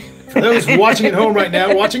For those watching at home right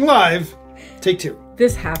now, watching live, take two.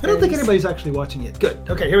 This happens. I don't think anybody's actually watching yet. Good.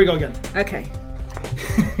 Okay, here we go again. Okay.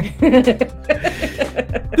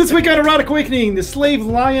 This week on Erotic Awakening, the Slave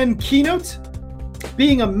Lion keynote,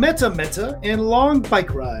 being a meta, and long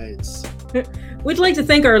bike rides. We'd like to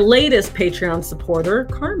thank our latest Patreon supporter,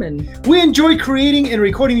 Carmen. We enjoy creating and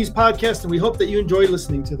recording these podcasts, and we hope that you enjoy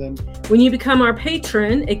listening to them. When you become our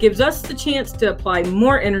patron, it gives us the chance to apply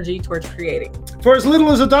more energy towards creating. For as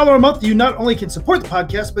little as $1 a month, you not only can support the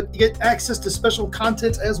podcast, but you get access to special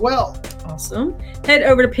content as well. Awesome. Head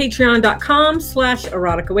over to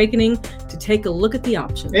patreon.com/Erotic Awakening to take a look at the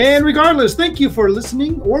options. And regardless, thank you for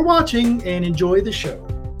listening or watching, and enjoy the show.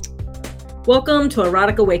 Welcome to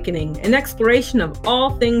Erotic Awakening, an exploration of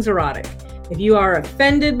all things erotic. If you are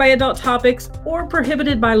offended by adult topics or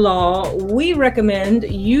prohibited by law, we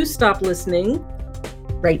recommend you stop listening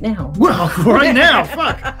right now. Well, right now,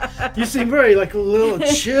 fuck. You seem very like a little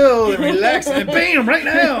chill and relaxed, and bam, right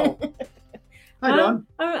now. Hi, Dawn.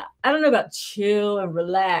 I don't know about chill and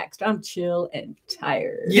relaxed. I'm chill and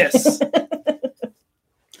tired. Yes.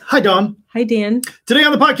 Hi, Dawn. Hi, Dan. Today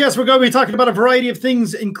on the podcast, we're going to be talking about a variety of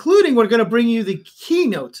things, including we're going to bring you the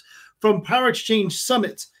keynote from Power Exchange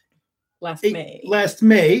Summit Last May.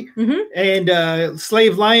 Mm-hmm. And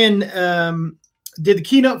Slave Lion did the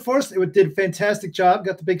keynote for us. It did a fantastic job.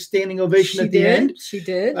 Got the big standing ovation at the end. She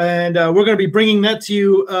did. And we're going to be bringing that to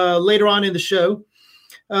you later on in the show.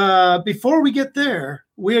 Before we get there,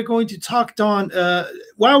 we are going to talk, Dawn,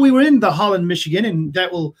 while we were in the Holland, Michigan, and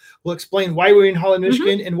that will explain why we're in Holland,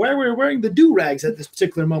 Michigan, and why we're wearing the do-rags at this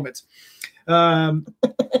particular moment.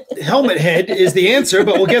 Helmet head is the answer,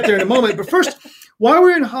 but we'll get there in a moment. But first, while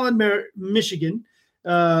we're in Holland, Michigan,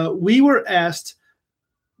 we were asked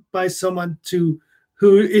by someone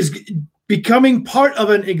who is becoming part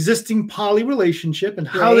of an existing poly relationship and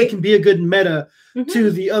how they can be a good meta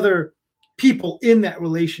to the other people in that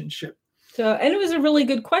relationship. So, and it was a really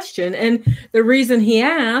good question. And the reason he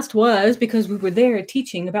asked was because we were there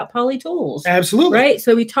teaching about poly tools. Absolutely. Right.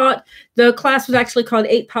 So we taught, the class was actually called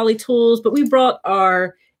 8 Poly Tools, but we brought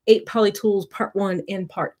our 8 Poly Tools Part 1 and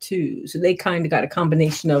Part 2. So they kind of got a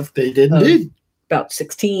combination of, they did indeed, about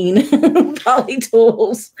 16 poly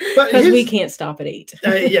tools, because we can't stop at 8.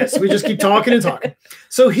 Yes, we just keep talking and talking.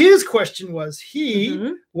 So his question was,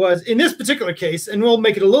 he was, in this particular case, and we'll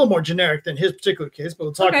make it a little more generic than his particular case, but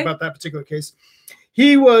we'll talk about that particular case.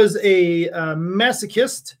 He was a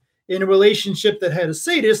masochist in a relationship that had a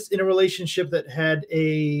sadist in a relationship that had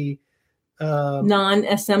a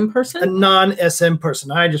non-SM person? A non-SM person.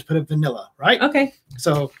 I just put it vanilla, right? Okay.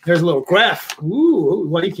 So there's a little graph. Ooh,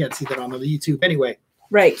 well, you can't see that on the YouTube anyway.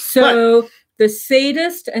 Right. So the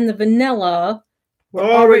sadist and the vanilla were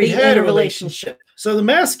already had a relationship. So the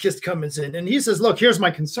masochist comes in and he says, look, here's my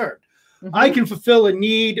concern. I can fulfill a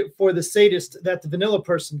need for the sadist that the vanilla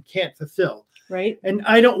person can't fulfill. Right. And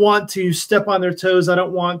I don't want to step on their toes. I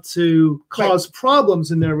don't want to cause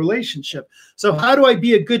problems in their relationship. So how do I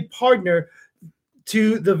be a good partner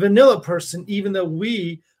to the vanilla person, even though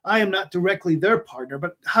I am not directly their partner,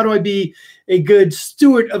 but how do I be a good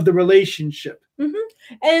steward of the relationship?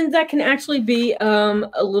 And that can actually be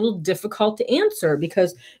a little difficult to answer,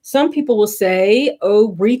 because some people will say,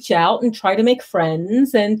 oh, reach out and try to make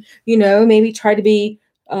friends and, maybe try to be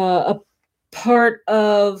a part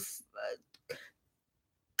of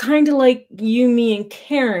kind of like you, me, and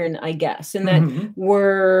Karen, I guess, and that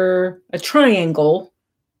we're a triangle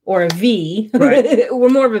or a V. We're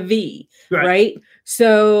more of a V, right?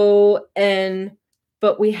 So,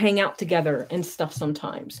 but we hang out together and stuff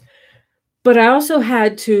sometimes. But I also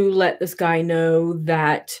had to let this guy know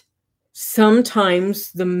that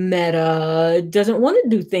sometimes the meta doesn't want to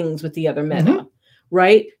do things with the other meta.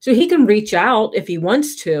 Right. So he can reach out if he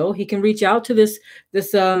wants to. He can reach out to this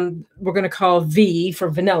we're going to call V for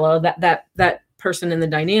vanilla, that person in the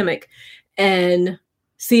dynamic, and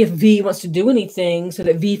see if V wants to do anything so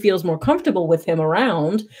that V feels more comfortable with him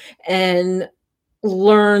around and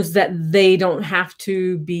learns that they don't have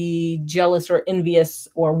to be jealous or envious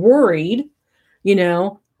or worried,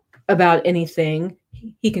 about anything.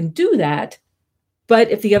 He can do that. But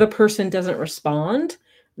if the other person doesn't respond,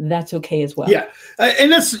 that's okay as well. Yeah.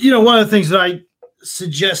 And that's, one of the things that I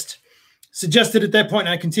suggested at that point,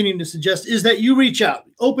 and I continue to suggest, is that you reach out,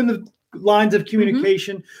 open the lines of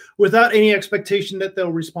communication without any expectation that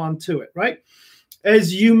they'll respond to it, right?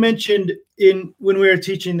 As you mentioned when we were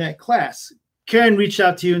teaching that class, Karen reached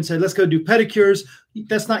out to you and said, let's go do pedicures.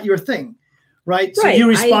 That's not your thing, right? So you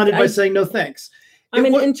responded by saying, no, thanks. I'm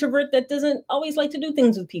an introvert that doesn't always like to do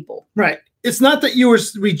things with people. Right. It's not that you were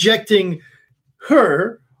rejecting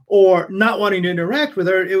her or not wanting to interact with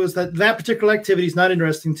her. It was that particular activity is not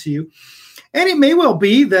interesting to you. And it may well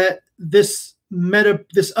be that this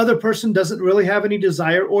other person doesn't really have any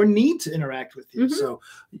desire or need to interact with you. So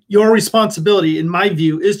your responsibility, in my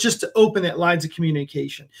view, is just to open that lines of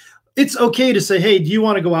communication. It's okay to say, hey, do you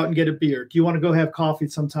want to go out and get a beer? Do you want to go have coffee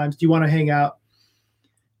sometimes? Do you want to hang out?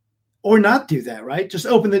 Or not do that, right? Just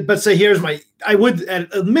open it, but say, I would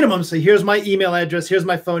at a minimum say, here's my email address, here's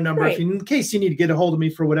my phone number, if in case you need to get a hold of me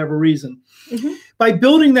for whatever reason. By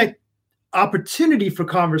building that opportunity for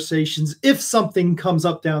conversations, if something comes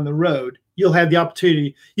up down the road, you'll have the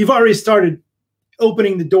opportunity. You've already started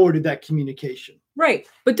opening the door to that communication. Right.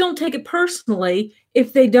 But don't take it personally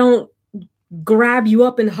if they don't grab you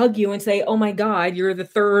up and hug you and say, oh my God, you're the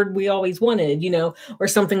third we always wanted, or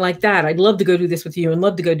something like that. I'd love to go do this with you and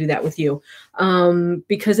love to go do that with you.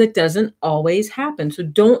 Because it doesn't always happen. So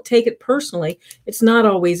don't take it personally. It's not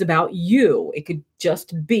always about you. It could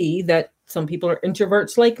just be that some people are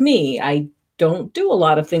introverts like me. I don't do a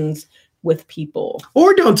lot of things with people.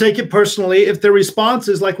 Or don't take it personally if their response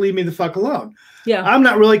is like, leave me the fuck alone. Yeah. I'm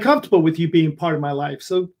not really comfortable with you being part of my life.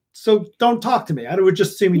 So don't talk to me. I would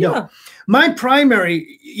just assume you don't. My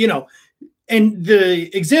primary, and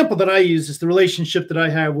the example that I use is the relationship that I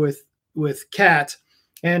have with Kat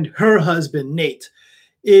and her husband, Nate,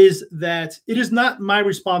 is that it is not my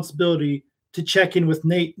responsibility to check in with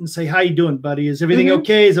Nate and say, how you doing, buddy? Is everything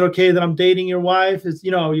okay? Is it okay that I'm dating your wife?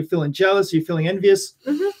 Are you feeling jealous? Are you feeling envious?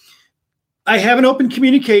 I have an open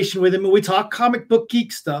communication with him, and we talk comic book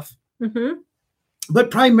geek stuff.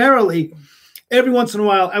 But primarily, every once in a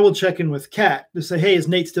while, I will check in with Kat to say, hey, is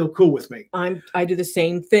Nate still cool with me? I do the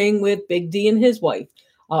same thing with Big D and his wife.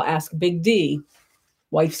 I'll ask Big D,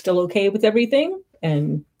 wife still okay with everything?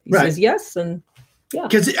 And he says yes. And yeah.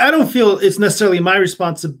 Because I don't feel it's necessarily my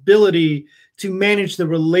responsibility to manage the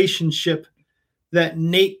relationship that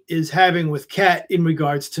Nate is having with Kat in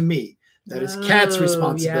regards to me. That is Kat's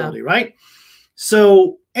responsibility, right?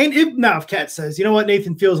 So, and if Kat says, you know what,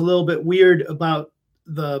 Nathan feels a little bit weird about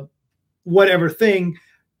the whatever thing,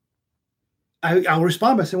 I'll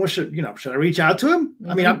respond by saying, well, should I reach out to him?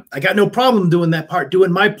 I mean, I got no problem doing that part,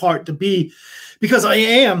 doing my part to be, because I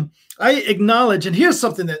acknowledge, and here's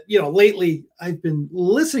something that, lately I've been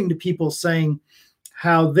listening to people saying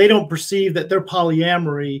how they don't perceive that their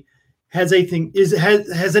polyamory has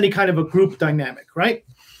any kind of a group dynamic, right?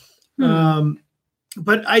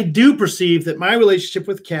 But I do perceive that my relationship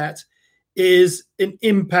with Kat is an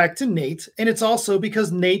impact to Nate. And it's also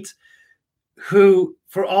because Nate, who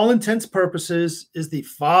for all intents purposes is the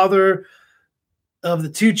father of the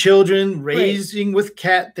two children raising with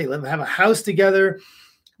Kat, they have a house together.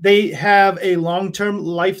 They have a long-term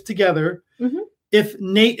life together. If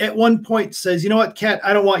Nate at one point says, you know what, Kat,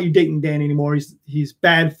 I don't want you dating Dan anymore. He's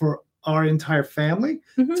bad for our entire family.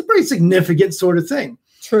 It's a pretty significant sort of thing.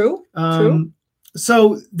 True.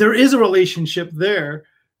 So there is a relationship there.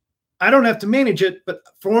 I don't have to manage it, but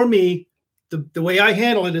for me, the way I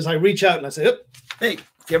handle it is I reach out and I say, hey,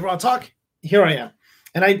 if you ever want to talk, here I am.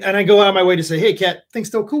 And I go out of my way to say, hey, Kat, things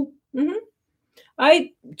still cool?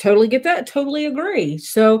 I totally get that. Totally agree.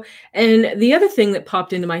 So, and the other thing that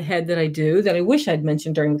popped into my head that I do that I wish I'd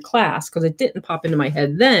mentioned during the class, because it didn't pop into my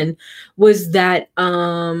head then, was that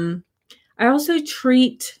I also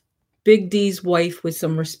treat Big D's wife with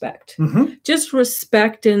some respect. Just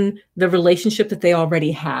respect in the relationship that they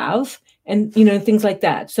already have, and things like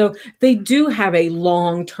that. So they do have a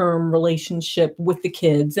long-term relationship with the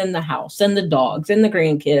kids and the house and the dogs and the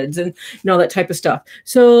grandkids and all that type of stuff.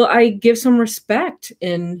 So I give some respect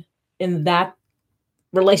in that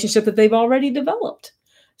relationship that they've already developed.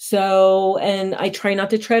 So, and I try not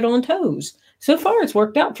to tread on toes. So far, it's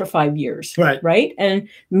worked out for 5 years. Right. And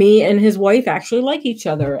me and his wife actually like each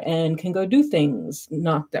other and can go do things.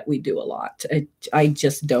 Not that we do a lot. I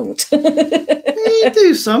just don't. We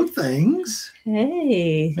do some things.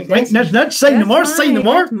 Hey. Not saying no more. Say no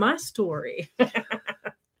more. That's my story.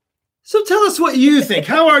 So tell us what you think.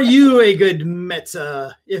 How are you a good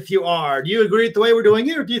Meta? If you are, do you agree with the way we're doing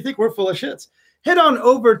it, or do you think we're full of shits? Head on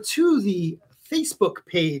over to the Facebook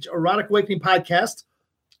page, Erotic Awakening Podcast.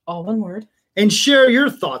 All one word. And share your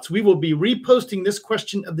thoughts. We will be reposting this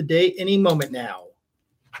question of the day any moment now.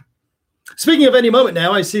 Speaking of any moment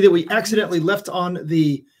now, I see that we accidentally left on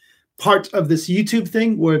the part of this YouTube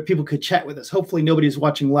thing where people could chat with us. Hopefully nobody's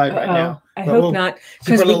watching live right now. I hope not.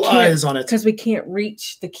 Keep our little eyes on it. Because we can't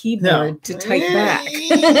reach the keyboard to type back.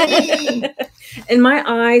 And my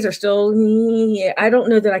eyes are still, I don't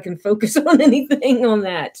know that I can focus on anything on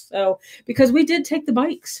that. So, because we did take the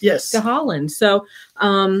bikes to Holland. So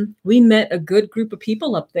we met a good group of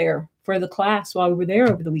people up there for the class while we were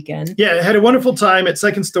there over the weekend. Yeah, I had a wonderful time at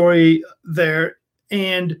Second Story there.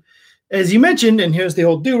 And as you mentioned, and here's the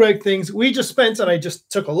whole do-rag things, we just spent, and I just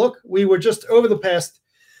took a look, we were just over the past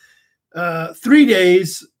 3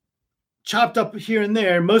 days, chopped up here and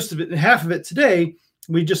there, most of it and half of it today,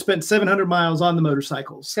 we just spent 700 miles on the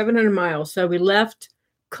motorcycles. 700 miles. So we left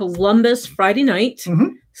Columbus Friday night,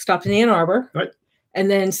 stopped in Ann Arbor. Right. And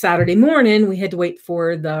then Saturday morning, we had to wait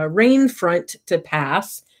for the rain front to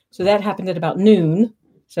pass. So that happened at about noon.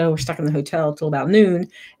 So we're stuck in the hotel till about noon,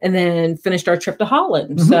 and then finished our trip to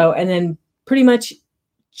Holland. So, and then pretty much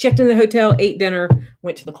checked in the hotel, ate dinner,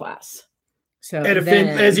 went to the class. So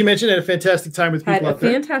as you mentioned, had a fantastic time with people. Had a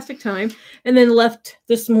fantastic time, and then left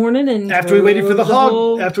this morning. And after we waited for the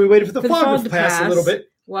fog to pass a little bit.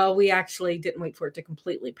 Well, we actually didn't wait for it to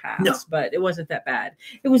completely pass, but it wasn't that bad.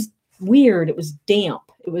 It was weird. It was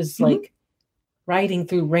damp. It was like riding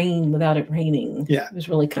through rain without it raining. Yeah. It was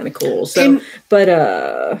really kind of cool. So, but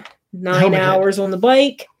 9 hours on the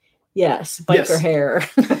bike. Yes. Biker hair.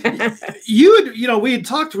 We had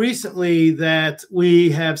talked recently that we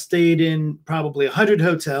have stayed in probably 100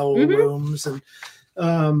 hotel rooms,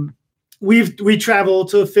 and we travel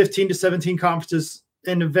to 15 to 17 conferences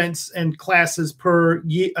and events and classes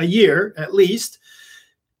a year at least.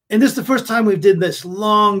 And this is the first time we did this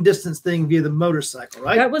long distance thing via the motorcycle,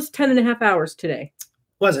 right? That was 10.5 hours today.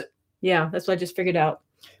 Was it? Yeah, that's what I just figured out.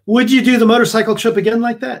 Would you do the motorcycle trip again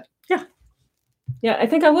like that? Yeah. Yeah, I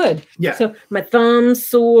think I would. Yeah. So my thumb's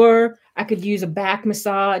sore. I could use a back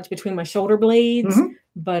massage between my shoulder blades.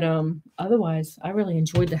 But otherwise, I really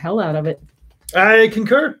enjoyed the hell out of it. I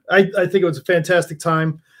concur. I think it was a fantastic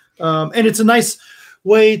time. And it's a nice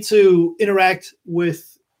way to interact with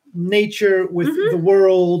nature, with the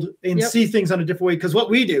world, and see things on a different way. Because what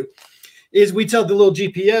we do is we tell the little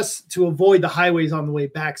GPS to avoid the highways on the way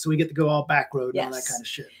back, so we get to go all back road and all that kind of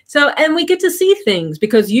shit. So, and we get to see things,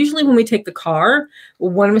 because usually when we take the car,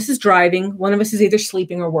 one of us is driving, one of us is either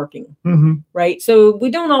sleeping or working, right? So we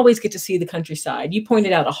don't always get to see the countryside. You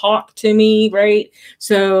pointed out a hawk to me, right?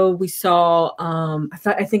 So we saw,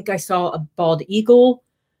 I think I saw a bald eagle.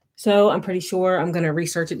 So I'm pretty sure I'm going to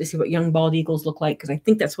research it to see what young bald eagles look like, because I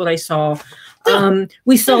think that's what I saw.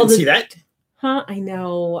 We saw see that. Huh? I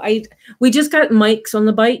know. We just got mics on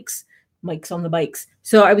the bikes.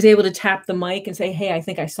 So I was able to tap the mic and say, "Hey, I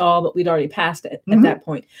think I saw," but we'd already passed it at that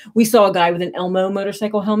point. We saw a guy with an Elmo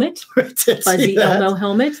motorcycle helmet, fuzzy Elmo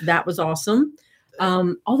helmet. That was awesome.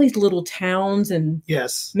 All these little towns and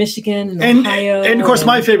Michigan and Ohio, and of course,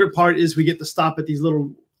 my favorite part is we get to stop at these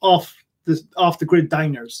little off the grid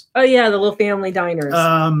diners. Oh yeah, the little family diners.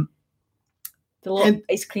 The little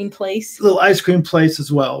ice cream place. Little ice cream place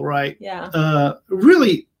as well, right? Yeah.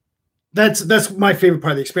 Really, that's my favorite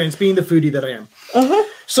part of the experience, being the foodie that I am.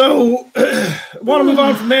 So, want to move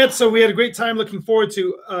on from that. So we had a great time. Looking forward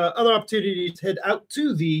to other opportunities to head out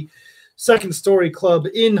to the Second Story Club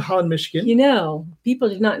in Holland, Michigan. You know, people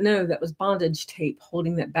did not know that was bondage tape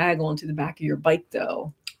holding that bag onto the back of your bike,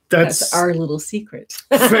 though. That's our little secret.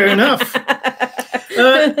 Fair enough.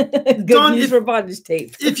 Good news for bondage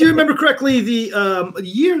tape. If you remember correctly, the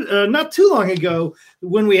year not too long ago,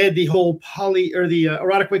 when we had the whole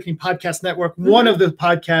Erotic Awakening Podcast Network, one of the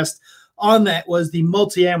podcasts on that was the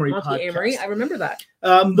Multi-Amory podcast. I remember that.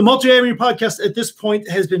 The Multi-Amory podcast at this point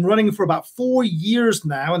has been running for about 4 years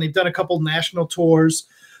now, and they've done a couple national tours.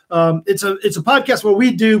 It's a podcast where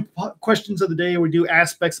we do questions of the day, or we do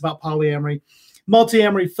aspects about polyamory.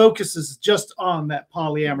 Multi-Amory focuses just on that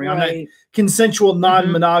polyamory, on that consensual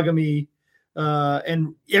non-monogamy,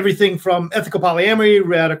 and everything from ethical polyamory,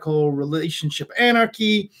 radical relationship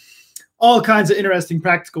anarchy, all kinds of interesting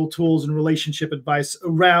practical tools and relationship advice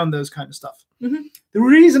around those kind of stuff. The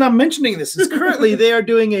reason I'm mentioning this is currently they are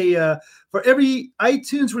doing for every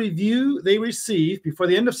iTunes review they receive before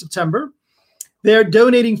the end of September, they're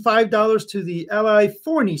donating $5 to the Ally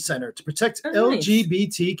Forney Center to protect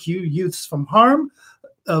LGBTQ youths from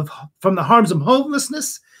the harms of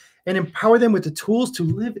homelessness and empower them with the tools to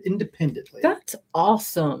live independently. That's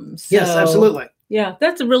awesome. Yes, absolutely. Yeah,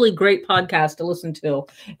 that's a really great podcast to listen to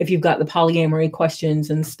if you've got the polyamory questions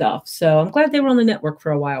and stuff. So I'm glad they were on the network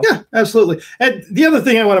for a while. Yeah, absolutely. And the other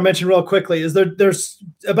thing I want to mention real quickly is they're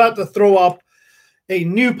about to throw up a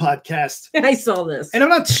new podcast. I saw this. And I'm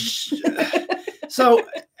not... So,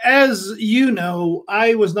 as you know,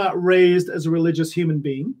 I was not raised as a religious human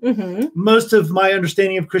being. Most of my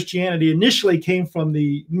understanding of Christianity initially came from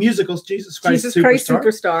the musicals Jesus Christ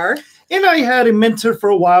Superstar. And I had a mentor for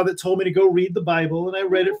a while that told me to go read the Bible, and I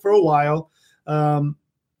read it for a while. So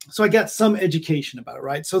I got some education about it,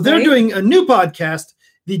 right? So they're doing a new podcast,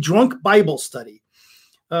 The Drunk Bible Study.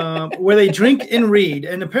 where they drink and read.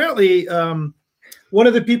 And apparently, one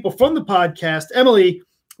of the people from the podcast, Emily,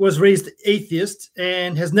 was raised atheist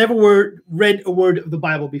and has never read a word of the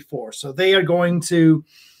Bible before. So they are going to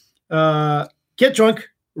get drunk,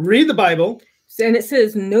 read the Bible. And it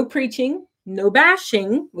says no preaching, no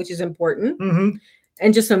bashing, which is important,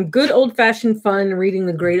 and just some good old-fashioned fun reading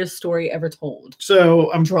the greatest story ever told.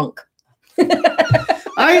 So I'm drunk.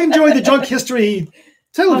 I enjoy the Drunk History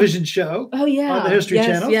television show. Oh, yeah. On the History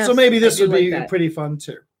Channel. Yes. So maybe this would be pretty fun,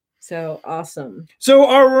 too. So awesome. So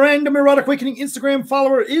our Random Erotic Awakening Instagram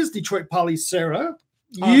follower is Detroit Polly Sarah.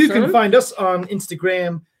 Awesome. You can find us on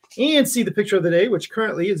Instagram and see the picture of the day, which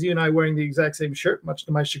currently is you and I wearing the exact same shirt, much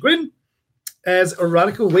to my chagrin, as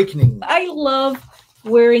Erotic Awakening. I love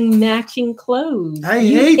wearing matching clothes. I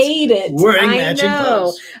hate it. Wearing matching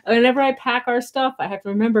clothes. Whenever I pack our stuff, I have to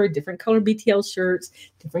remember different color BTL shirts,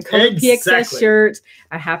 different color PXS shirts.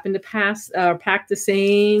 I happen to pack the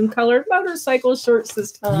same colored motorcycle shirts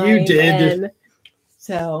this time. You did. And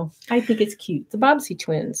so I think it's cute. The Bobbsey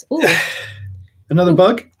twins. Ooh. Another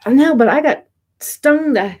bug? I know, but I got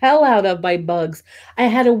stung the hell out of by bugs. I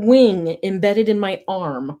had a wing embedded in my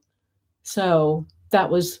arm. So that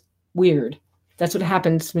was weird. That's what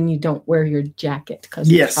happens when you don't wear your jacket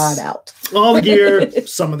because it's hot out. All the gear,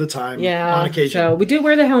 some of the time. Yeah. On occasion. So we do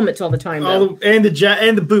wear the helmets all the time, though. And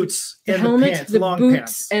the boots. The helmet, the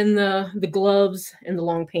boots, pants. And the gloves and the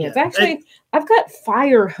long pants. Yeah. Actually, I've got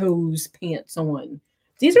fire hose pants on.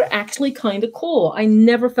 These are actually kind of cool. I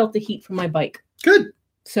never felt the heat from my bike. Good.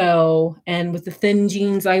 So, and with the thin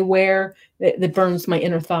jeans I wear, that burns my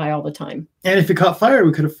inner thigh all the time. And if it caught fire,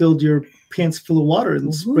 we could have filled your pants full of water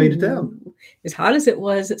and sprayed it down. As hot as it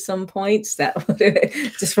was at some points, that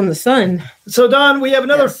just from the sun. So, Don, we have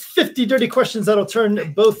another 50 dirty questions that'll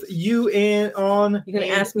turn both you and on. You're going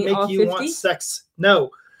to ask me make all you 50? Want sex?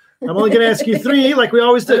 No, I'm only going to ask you 3, like we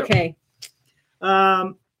always do. Okay.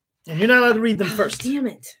 And you're not allowed to read them first. Damn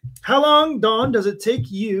it! How long, Dawn, does it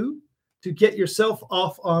take you to get yourself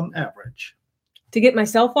off on average? To get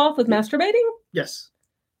myself off with masturbating? Yes.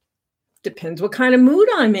 Depends what kind of mood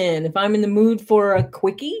I'm in. If I'm in the mood for a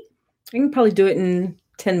quickie, I can probably do it in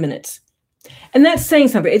 10 minutes. And that's saying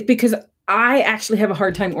something. It's because I actually have a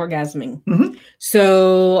hard time orgasming.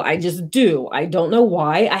 So I just do. I don't know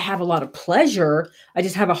why. I have a lot of pleasure. I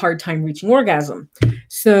just have a hard time reaching orgasm.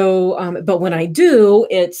 So, but when I do,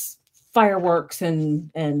 it's fireworks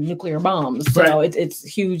and nuclear bombs. So it's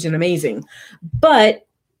huge and amazing. But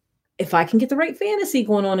if I can get the right fantasy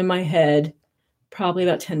going on in my head, probably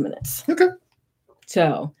about 10 minutes. Okay.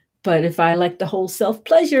 So, but if I like the whole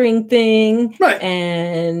self-pleasuring thing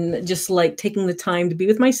and just like taking the time to be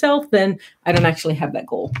with myself, then I don't actually have that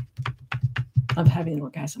goal of having an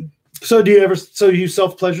orgasm. So do you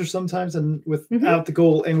self-pleasure sometimes and without the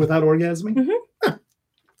goal and without orgasming? Huh.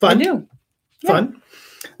 Fun. I do. Fun.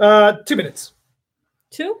 2 minutes.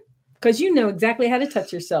 2? Because you know exactly how to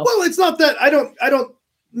touch yourself. Well, it's not that I don't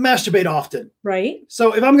masturbate often. Right.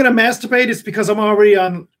 So if I'm going to masturbate, it's because I'm already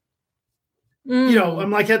on, I'm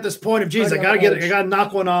like at this point of, geez, I got to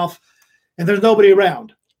knock one off and there's nobody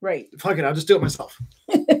around. Right. Fuck it. I'll just do it myself.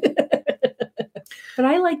 But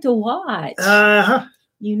I like to watch.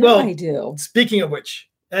 You know I do. Speaking of which,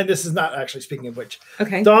 and this is not actually speaking of which.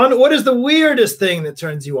 Okay. Dawn, what is the weirdest thing that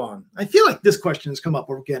turns you on? I feel like this question has come up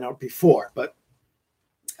again or before, but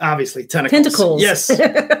obviously tentacles. Yes.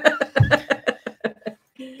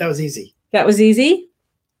 That was easy. That was easy?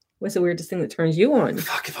 What's the weirdest thing that turns you on?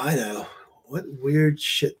 Fuck if I know. What weird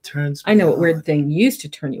shit turns me I know on. what weird thing used to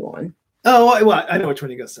turn you on. Oh, what? I know which one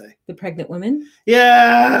you're going to say. The pregnant women?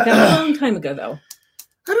 Yeah. That was a long time ago, though.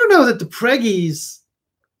 I don't know that the preggies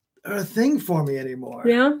are a thing for me anymore.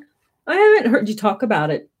 Yeah? I haven't heard you talk about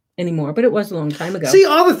it anymore, but it was a long time ago. See,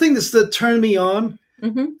 all the things that turn me on, I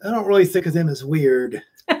don't really think of them as weird.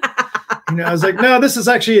 I was like, no, this is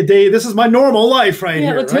actually a day. This is my normal life here.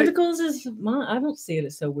 Yeah, but tentacles I don't see it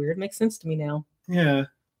as so weird. It makes sense to me now. Yeah.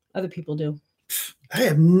 Other people do. I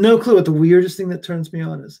have no clue what the weirdest thing that turns me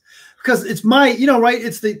on is. Because it's my, right?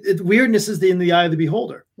 It's weirdness is in the eye of the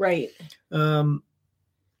beholder. Right. And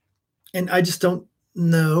I just don't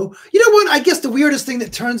know. You know what? I guess the weirdest thing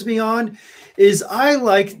that turns me on is I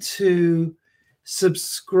like to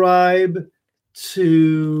subscribe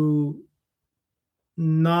to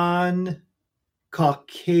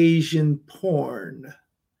non-Caucasian porn.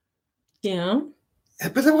 Yeah.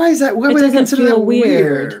 But why is that? Why would I consider that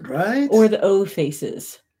weird, right? Or the O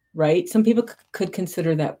faces, right? Some people could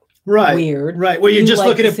consider that weird. Right. Where you're just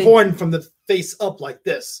looking at porn from the face up like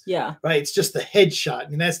this. Yeah. Right. It's just the headshot. I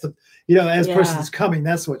mean, that's the, as person's coming,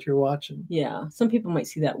 that's what you're watching. Yeah. Some people might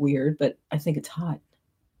see that weird, but I think it's hot.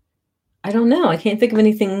 I don't know. I can't think of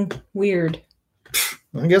anything weird.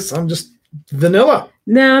 I guess I'm just vanilla.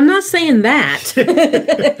 No, I'm not saying that.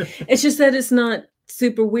 It's just that it's not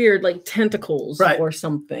super weird, like tentacles or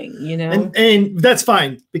something, you know? And that's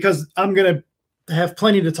fine, because I'm going to have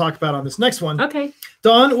plenty to talk about on this next one. Okay.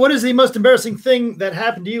 Dawn, what is the most embarrassing thing that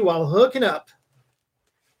happened to you while hooking up?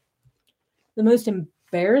 The most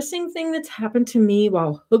embarrassing thing that's happened to me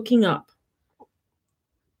while hooking up?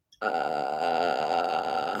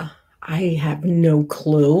 I have no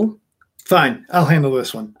clue. Fine, I'll handle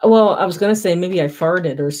this one. Well, I was going to say maybe I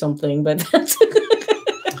farted or something, but that's...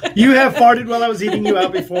 You have farted while I was eating you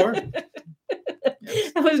out before?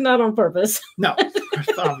 Yes. That was not on purpose. No,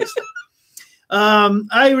 obviously.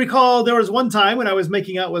 I recall there was one time when I was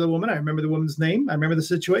making out with a woman. I remember the woman's name. I remember the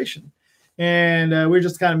situation. And we were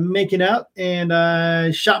just kind of making out, and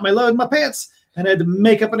I shot my load in my pants and had to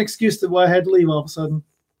make up an excuse that why I had to leave all of a sudden.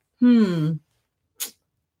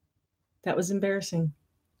 That was embarrassing.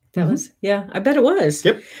 That was, yeah, I bet it was.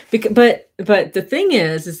 Yep. But the thing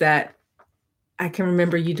is that I can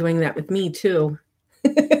remember you doing that with me too.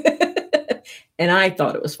 And I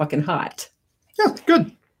thought it was fucking hot. Yeah,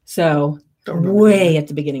 good. So way at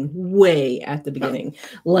the beginning,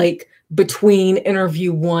 like between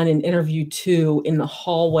interview 1 and interview 2 in the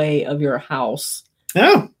hallway of your house.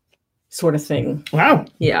 Oh, sort of thing. Wow.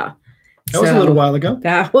 Yeah. That was a little while ago.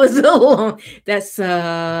 That was a long, that's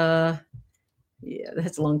a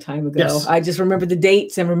long time ago. Yes. I just remember the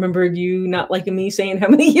dates and remembered you not liking me saying how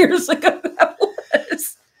many years ago that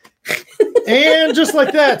was. And just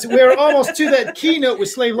like that, we're almost to that keynote with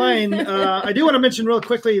Slave Lion. I do want to mention real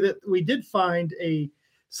quickly that we did find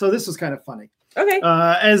so this was kind of funny. Okay.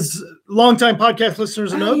 As longtime podcast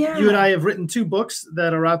listeners know, yeah. You and I have written 2 books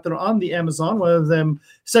that are out there on the Amazon. One of them,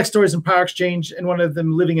 Sex Stories and Power Exchange, and one of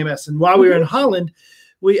them, Living MS. And while we were in Holland,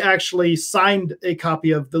 we actually signed a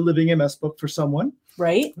copy of the Living MS book for someone.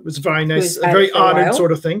 Right. It was very nice, a very honored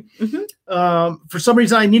sort of thing. For some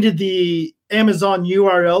reason, I needed the Amazon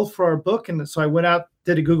URL for our book, and so I went out,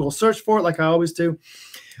 did a Google search for it like I always do.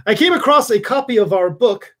 I came across a copy of our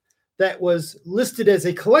book that was listed as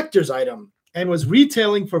a collector's item and was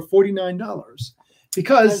retailing for $49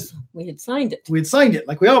 because we had signed it. We had signed it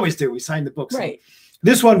like we always do. We signed the books. Right.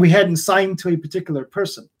 This one we hadn't signed to a particular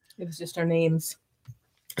person. It was just our names.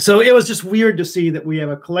 So it was just weird to see that we have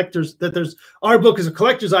our book is a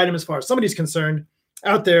collector's item as far as somebody's concerned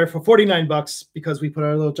out there for $49 because we put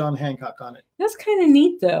our little John Hancock on it. That's kind of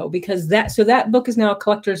neat though, because that book is now a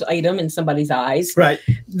collector's item in somebody's eyes. Right.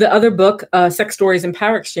 The other book, Sex Stories and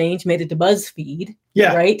Power Exchange, made it to BuzzFeed.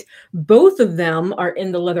 Yeah. Right. Both of them are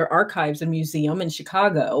in the Leather Archives and Museum in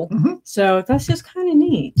Chicago. So that's just kind of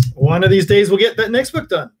neat. One of these days we'll get that next book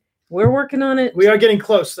done. We're working on it. We are getting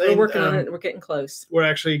close. We're working on it. We're getting close. We're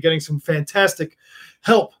actually getting some fantastic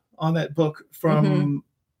help on that book from,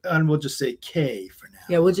 and we'll just say K for now.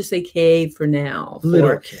 Yeah, we'll just say K for now.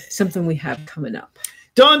 Little K. Something we have coming up.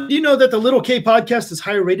 Dawn, do you know that the Little K podcast is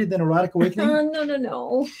higher rated than Erotic Awakening?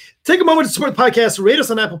 No. Take a moment to support the podcast. Rate us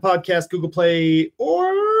on Apple Podcasts, Google Play,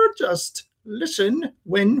 or just listen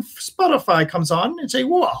when Spotify comes on and say,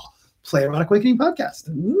 whoa. Play Erotic Awakening podcast.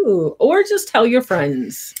 Ooh, or just tell your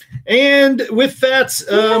friends. And with that,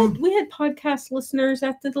 we had podcast listeners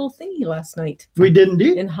at the little thingy last night. We did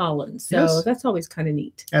indeed in Holland, so that's always kind of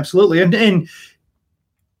neat. Absolutely, and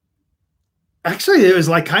actually, it was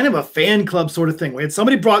like kind of a fan club sort of thing. We had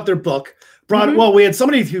somebody brought their book. Well, we had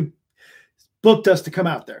somebody who booked us to come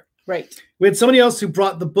out there. Right. We had somebody else who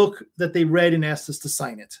brought the book that they read and asked us to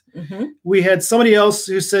sign it. We had somebody else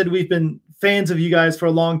who said, we've been fans of you guys for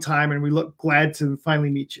a long time and we look glad to finally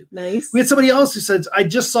meet you. Nice. We had somebody else who said, I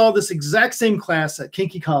just saw this exact same class at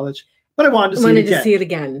Kinky College, but I wanted to see it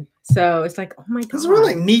again. So it's like, oh my God. It's a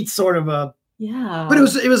really neat sort of a, yeah. But it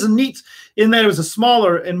was a neat in that it was a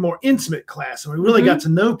smaller and more intimate class. And we really got to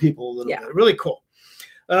know people a little bit. Really cool.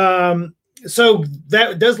 So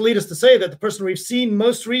that does lead us to say that the person we've seen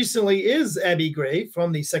most recently is Abby Gray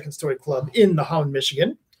from the Second Story Club in the Holland,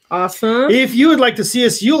 Michigan. Awesome. If you would like to see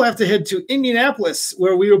us, you'll have to head to Indianapolis,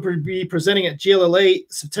 where we will be presenting at GLLA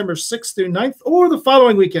September 6th through 9th, or the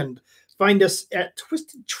following weekend. Find us at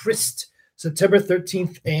Twisted Tryst, September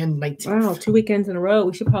 13th and 19th. Wow, 2 weekends in a row.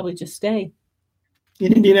 We should probably just stay.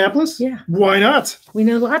 In Indianapolis? Yeah. Why not? We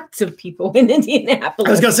know lots of people in Indianapolis.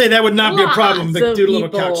 I was going to say that would not be a problem to do a little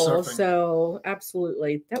couch surfing. So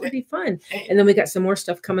absolutely. That would be fun. And then we got some more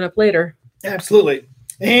stuff coming up later. Absolutely.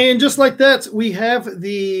 And just like that, we have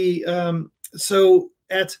the, so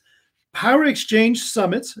at Power Exchange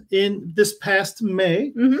Summit in this past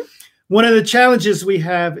May, one of the challenges we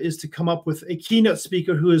have is to come up with a keynote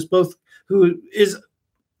speaker who is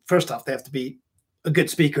first off, they have to be a good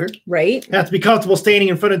speaker. Right. They have to be comfortable standing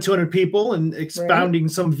in front of 200 people and expounding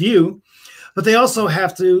some view. But they also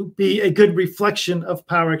have to be a good reflection of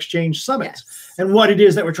Power Exchange Summit and what it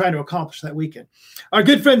is that we're trying to accomplish that weekend. Our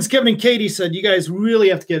good friends Kevin and Katie said, you guys really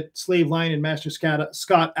have to get Slave Lion and Master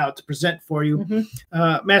Scott out to present for you.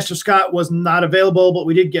 Master Scott was not available, but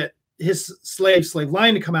we did get his Slave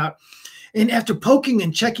Lion to come out. And after poking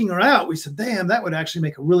and checking her out, we said, damn, that would actually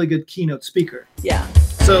make a really good keynote speaker. Yeah.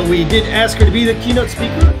 So we did ask her to be the keynote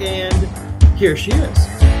speaker, and here she is.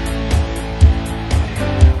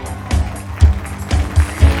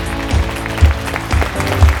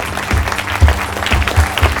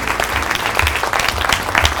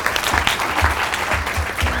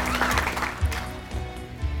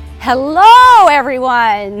 Hello,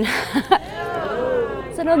 everyone.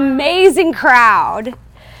 It's an amazing crowd.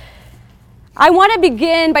 I want to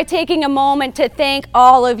begin by taking a moment to thank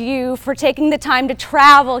all of you for taking the time to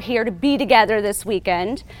travel here to be together this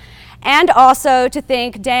weekend, and also to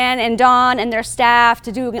thank Dan and Dawn and their staff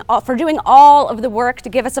for doing all of the work to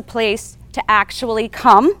give us a place to actually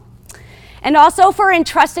come, and also for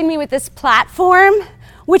entrusting me with this platform,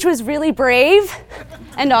 which was really brave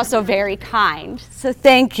and also very kind. So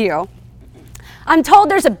thank you. I'm told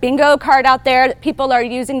there's a bingo card out there that people are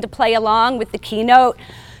using to play along with the keynote,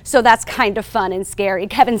 so that's kind of fun and scary.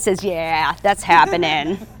 Kevin says, yeah, that's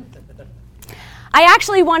happening. I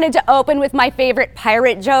actually wanted to open with my favorite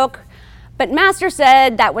pirate joke, but Master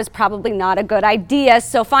said that was probably not a good idea,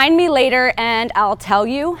 so find me later and I'll tell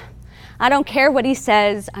you. I don't care what he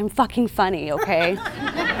says, I'm fucking funny, okay?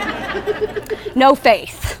 No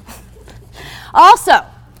faith. Also,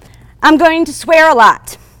 I'm going to swear a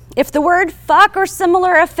lot. If the word fuck or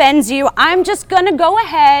similar offends you, I'm just gonna go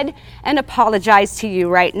ahead and apologize to you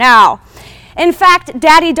right now. In fact,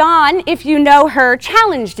 Daddy Dawn, if you know her,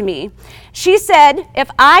 challenged me. She said, if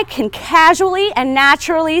I can casually and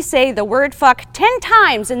naturally say the word fuck 10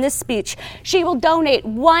 times in this speech, she will donate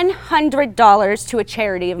 $100 to a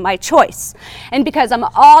charity of my choice. And because I'm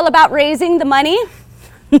all about raising the money,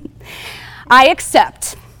 I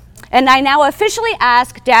accept. And I now officially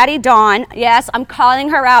ask Daddy Dawn, yes, I'm calling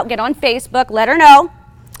her out, get on Facebook, let her know.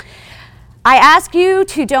 I ask you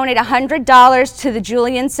to donate $100 to the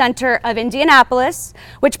Julian Center of Indianapolis,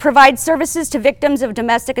 which provides services to victims of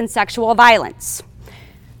domestic and sexual violence.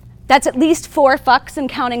 That's at least 4 fucks and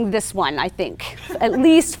counting this one, I think. At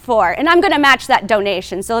least 4. And I'm gonna match that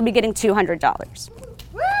donation, so they'll be getting $200.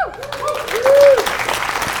 Woo!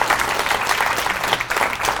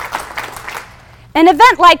 An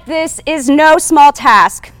event like this is no small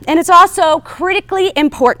task, and it's also critically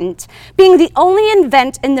important, being the only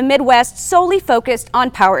event in the Midwest solely focused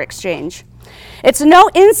on Power Exchange. It's no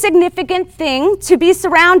insignificant thing to be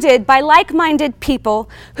surrounded by like-minded people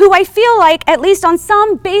who I feel like, at least on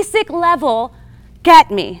some basic level,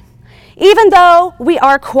 get me, even though we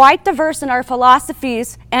are quite diverse in our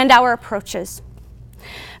philosophies and our approaches.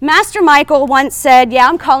 Master Michael once said, yeah,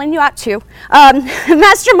 I'm calling you out too.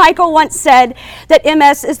 Master Michael once said that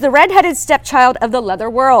MS is the redheaded stepchild of the leather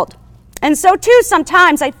world. And so too,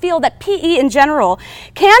 sometimes I feel that PE in general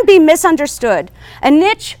can be misunderstood, a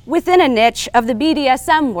niche within a niche of the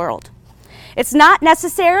BDSM world. It's not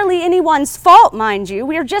necessarily anyone's fault, mind you.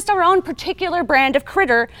 We are just our own particular brand of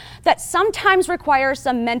critter that sometimes requires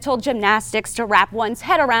some mental gymnastics to wrap one's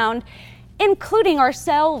head around, including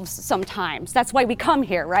ourselves sometimes. That's why we come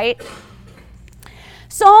here, right?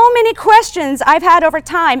 So many questions I've had over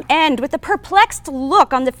time end with a perplexed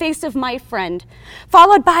look on the face of my friend,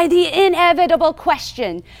 followed by the inevitable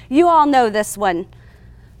question. You all know this one.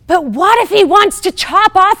 But what if he wants to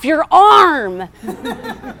chop off your arm?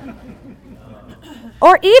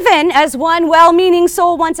 Or even, as one well-meaning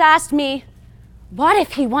soul once asked me, what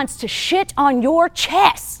if he wants to shit on your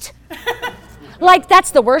chest? Like that's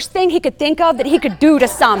the worst thing he could think of that he could do to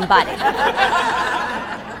somebody.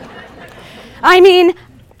 I mean,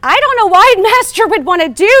 I don't know why Master would want to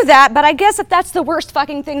do that, but I guess if that's the worst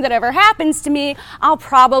fucking thing that ever happens to me, I'll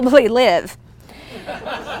probably live.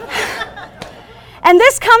 And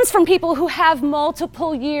this comes from people who have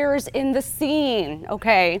multiple years in the scene,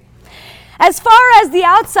 okay? As far as the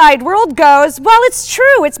outside world goes, well, it's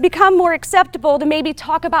true. It's become more acceptable to maybe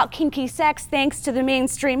talk about kinky sex thanks to the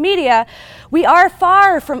mainstream media. We are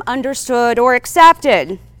far from understood or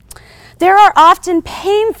accepted. There are often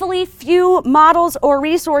painfully few models or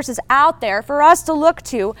resources out there for us to look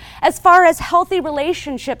to as far as healthy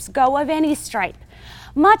relationships go of any stripe,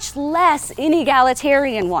 much less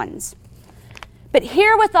inegalitarian ones. But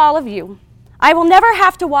here with all of you, I will never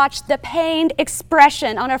have to watch the pained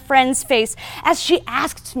expression on a friend's face as she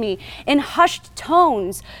asked me in hushed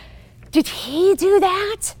tones, did he do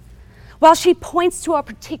that? while she points to a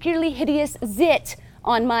particularly hideous zit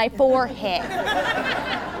on my forehead.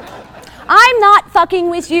 I'm not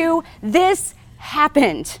fucking with you. This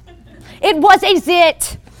happened. It was a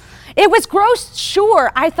zit. It was gross,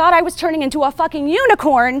 sure. I thought I was turning into a fucking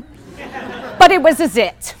unicorn, but it was a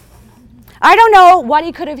zit. I don't know what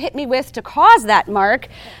he could have hit me with to cause that mark.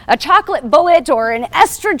 A chocolate bullet or an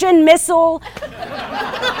estrogen missile.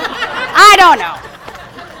 I don't know.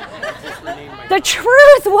 The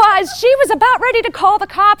truth was, she was about ready to call the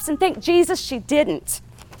cops, and thank Jesus she didn't.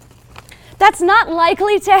 That's not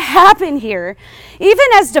likely to happen here. Even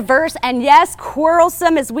as diverse and, yes,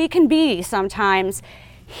 quarrelsome as we can be sometimes,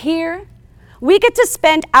 here we get to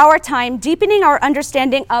spend our time deepening our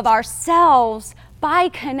understanding of ourselves by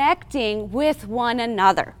connecting with one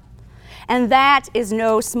another. And that is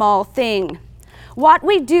no small thing. What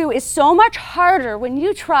we do is so much harder when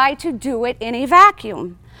you try to do it in a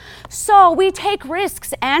vacuum. So we take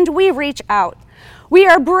risks and we reach out. We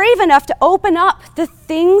are brave enough to open up the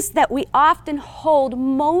things that we often hold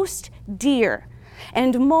most dear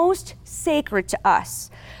and most sacred to us.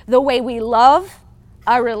 The way we love,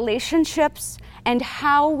 our relationships, and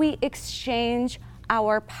how we exchange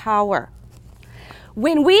our power.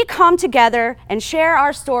 When we come together and share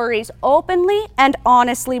our stories openly and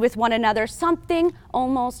honestly with one another, something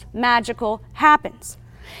almost magical happens.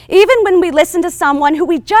 Even when we listen to someone who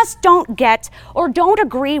we just don't get or don't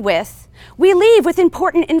agree with, we leave with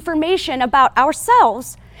important information about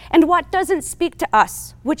ourselves and what doesn't speak to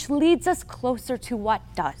us, which leads us closer to what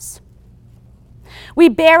does. We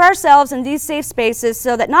bear ourselves in these safe spaces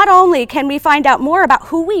so that not only can we find out more about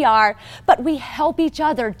who we are, but we help each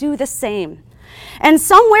other do the same. And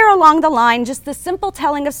somewhere along the line, just the simple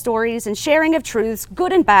telling of stories and sharing of truths,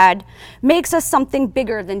 good and bad, makes us something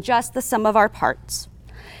bigger than just the sum of our parts.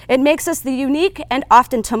 It makes us the unique and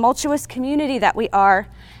often tumultuous community that we are.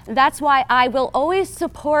 That's why I will always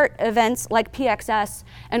support events like PXS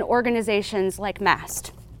and organizations like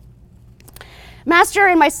MAST. Master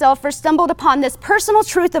and myself first stumbled upon this personal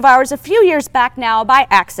truth of ours a few years back now by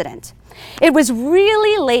accident. It was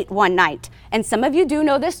really late one night, and some of you do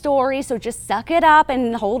know this story, so just suck it up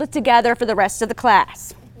and hold it together for the rest of the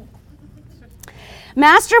class.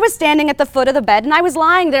 Master was standing at the foot of the bed, and I was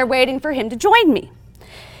lying there waiting for him to join me.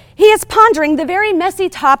 He is pondering the very messy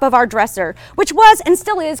top of our dresser, which was and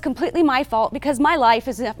still is completely my fault because my life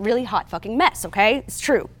is a really hot fucking mess, okay? It's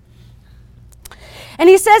true. And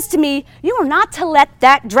he says to me, you are not to let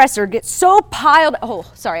that dresser get so piled,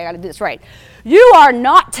 oh, sorry, I gotta do this right. You are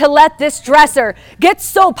not to let this dresser get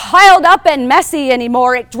so piled up and messy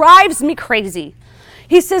anymore. It drives me crazy.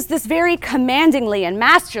 He says this very commandingly and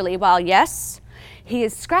masterly, while yes, he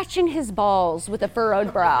is scratching his balls with a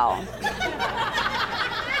furrowed brow.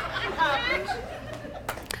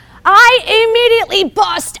 I immediately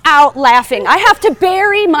bust out laughing. I have to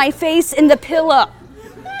bury my face in the pillow.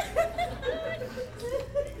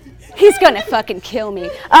 He's gonna fucking kill me.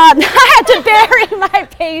 I had to bury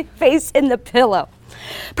my face in the pillow.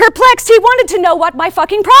 Perplexed, he wanted to know what my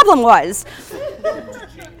fucking problem was.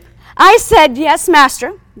 I said, yes,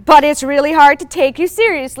 master, but it's really hard to take you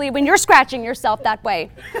seriously when you're scratching yourself that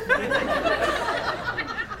way.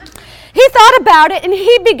 He thought about it and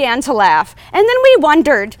he began to laugh. And then we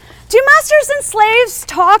wondered, do masters and slaves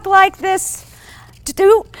talk like this?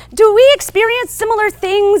 Do we experience similar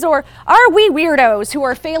things, or are we weirdos who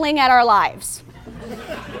are failing at our lives?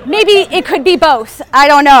 Maybe it could be both. I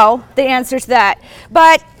don't know the answer to that.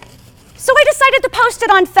 But so I decided to post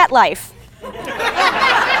it on FetLife.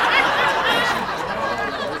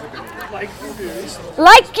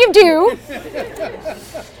 Like you do.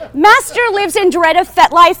 Master lives in dread of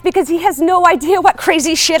FetLife because he has no idea what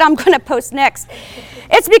crazy shit I'm going to post next.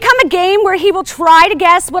 It's become a game where he will try to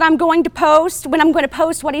guess what I'm going to post, when I'm going to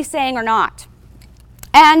post what he's saying or not.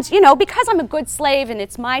 And, you know, because I'm a good slave and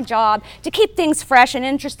it's my job to keep things fresh and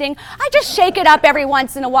interesting, I just shake it up every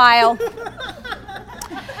once in a while.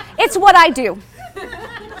 It's what I do.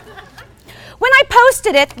 When I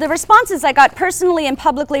posted it, the responses I got personally and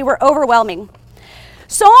publicly were overwhelming.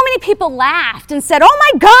 So many people laughed and said,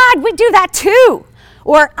 oh my God, we do that too.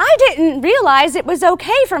 Or I didn't realize it was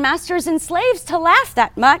okay for masters and slaves to laugh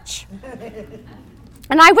that much.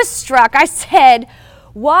 And I was struck. I said,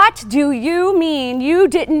 what do you mean you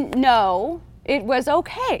didn't know it was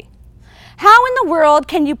okay? How in the world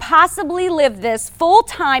can you possibly live this full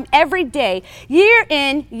time every day, year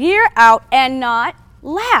in, year out, and not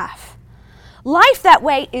laugh? Life that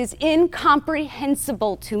way is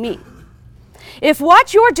incomprehensible to me. If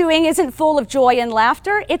what you're doing isn't full of joy and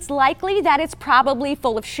laughter, it's likely that it's probably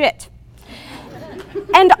full of shit.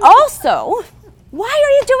 And also, why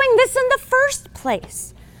are you doing this in the first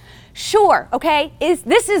place? Sure, okay,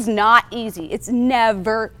 this is not easy. It's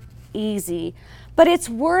never easy, but it's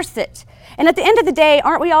worth it. And at the end of the day,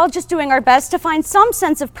 aren't we all just doing our best to find some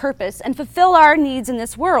sense of purpose and fulfill our needs in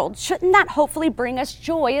this world? Shouldn't that hopefully bring us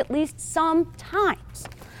joy at least sometimes?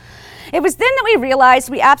 It was then that we realized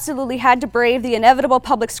we absolutely had to brave the inevitable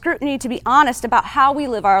public scrutiny to be honest about how we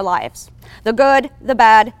live our lives. The good, the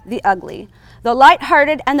bad, the ugly. The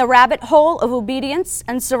lighthearted and the rabbit hole of obedience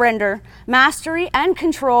and surrender, mastery and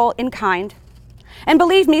control in kind. And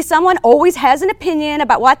believe me, someone always has an opinion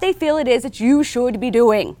about what they feel it is that you should be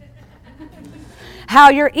doing. How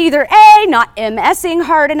you're either A, not MSing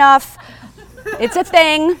hard enough, it's a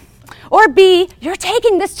thing, or B, you're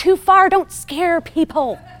taking this too far, don't scare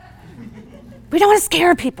people. We don't want to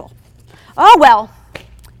scare people. Oh well,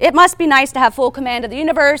 it must be nice to have full command of the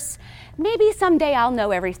universe. Maybe someday I'll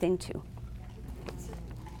know everything too.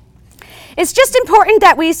 It's just important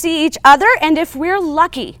that we see each other, and if we're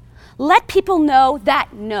lucky, let people know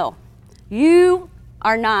that no, you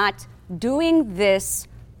are not doing this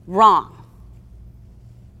wrong.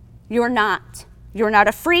 You're not. You're not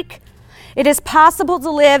a freak. It is possible to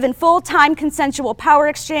live in full-time consensual power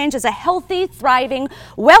exchange as a healthy, thriving,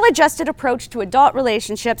 well-adjusted approach to adult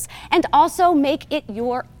relationships and also make it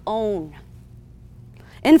your own.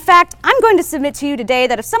 In fact, I'm going to submit to you today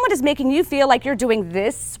that if someone is making you feel like you're doing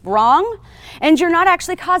this wrong and you're not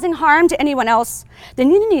actually causing harm to anyone else,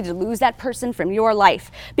 then you need to lose that person from your life.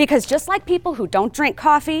 Because just like people who don't drink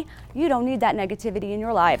coffee, you don't need that negativity in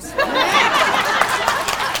your lives.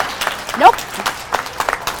 Nope.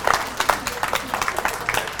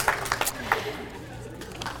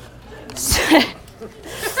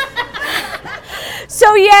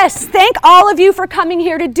 So yes, thank all of you for coming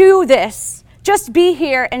here to do this. Just be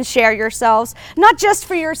here and share yourselves, not just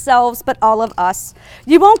for yourselves, but all of us.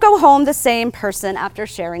 You won't go home the same person after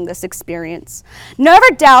sharing this experience. Never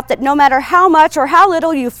doubt that no matter how much or how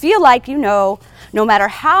little you feel like you know, no matter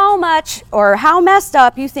how much or how messed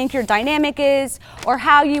up you think your dynamic is, or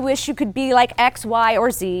how you wish you could be like X, Y,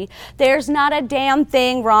 or Z, there's not a damn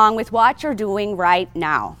thing wrong with what you're doing right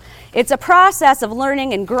now. It's a process of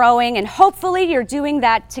learning and growing, and hopefully you're doing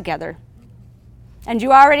that together. And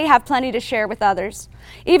you already have plenty to share with others.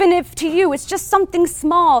 Even if to you it's just something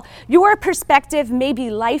small, your perspective may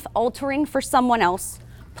be life-altering for someone else.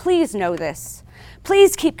 Please know this.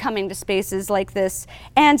 Please keep coming to spaces like this,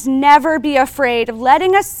 and never be afraid of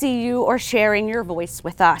letting us see you or sharing your voice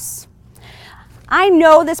with us. I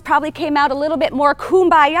know this probably came out a little bit more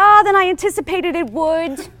kumbaya than I anticipated it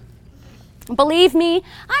would. Believe me,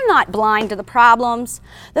 I'm not blind to the problems.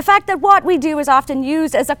 The fact that what we do is often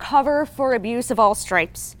used as a cover for abuse of all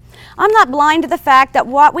stripes. I'm not blind to the fact that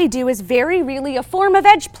what we do is very really a form of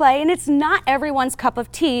edge play, and it's not everyone's cup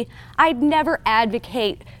of tea. I'd never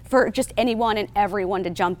advocate for just anyone and everyone to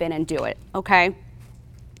jump in and do it, okay?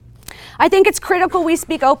 I think it's critical we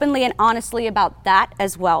speak openly and honestly about that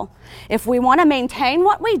as well. If we want to maintain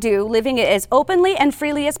what we do, living it as openly and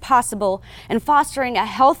freely as possible, and fostering a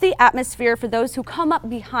healthy atmosphere for those who come up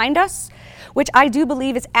behind us, which I do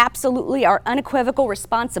believe is absolutely our unequivocal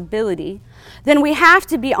responsibility, then we have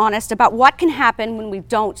to be honest about what can happen when we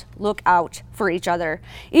don't look out for each other,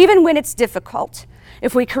 even when it's difficult.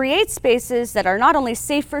 If we create spaces that are not only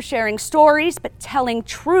safe for sharing stories, but telling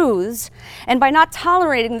truths, and by not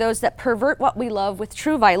tolerating those that pervert what we love with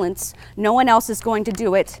true violence, no one else is going to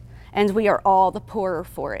do it, and we are all the poorer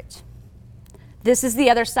for it. This is the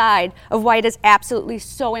other side of why it is absolutely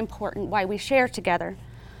so important why we share together.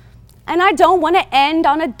 And I don't want to end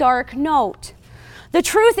on a dark note. The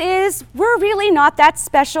truth is, we're really not that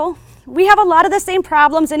special. We have a lot of the same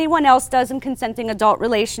problems anyone else does in consenting adult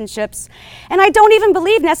relationships, and I don't even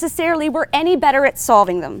believe necessarily we're any better at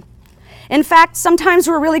solving them. In fact, sometimes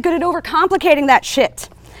we're really good at overcomplicating that shit.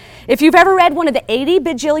 If you've ever read one of the 80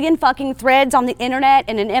 bajillion fucking threads on the internet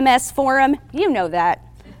in an MS forum, you know that.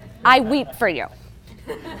 I weep for you.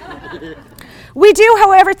 We do,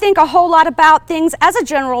 however, think a whole lot about things as a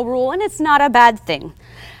general rule, and it's not a bad thing.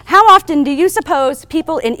 How often do you suppose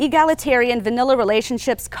people in egalitarian vanilla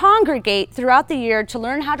relationships congregate throughout the year to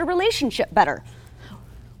learn how to relationship better?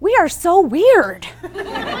 We are so weird. Look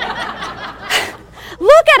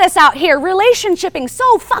at us out here relationshiping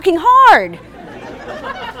so fucking hard.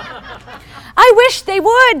 I wish they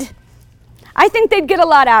would. I think they'd get a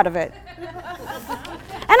lot out of it.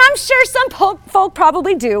 And I'm sure some folk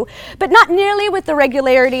probably do, but not nearly with the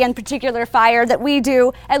regularity and particular fire that we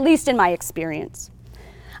do, at least in my experience.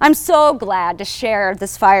 I'm so glad to share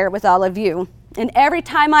this fire with all of you. And every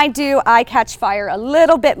time I do, I catch fire a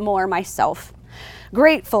little bit more myself.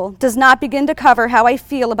 Grateful does not begin to cover how I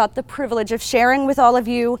feel about the privilege of sharing with all of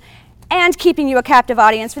you and keeping you a captive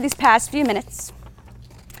audience for these past few minutes.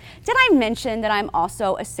 Did I mention that I'm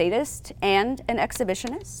also a sadist and an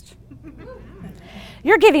exhibitionist?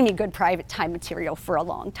 You're giving me good private time material for a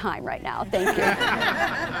long time right now, thank you.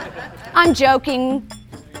 I'm joking,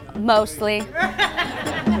 mostly.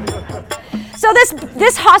 So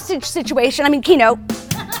this hostage situation, I mean, keynote.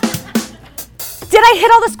 Did I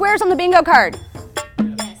hit all the squares on the bingo card?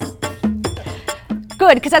 Yes.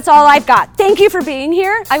 Good, because that's all I've got. Thank you for being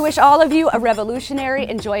here. I wish all of you a revolutionary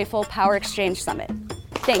and joyful Power Exchange Summit.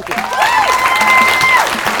 Thank you.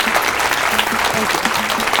 Thank you.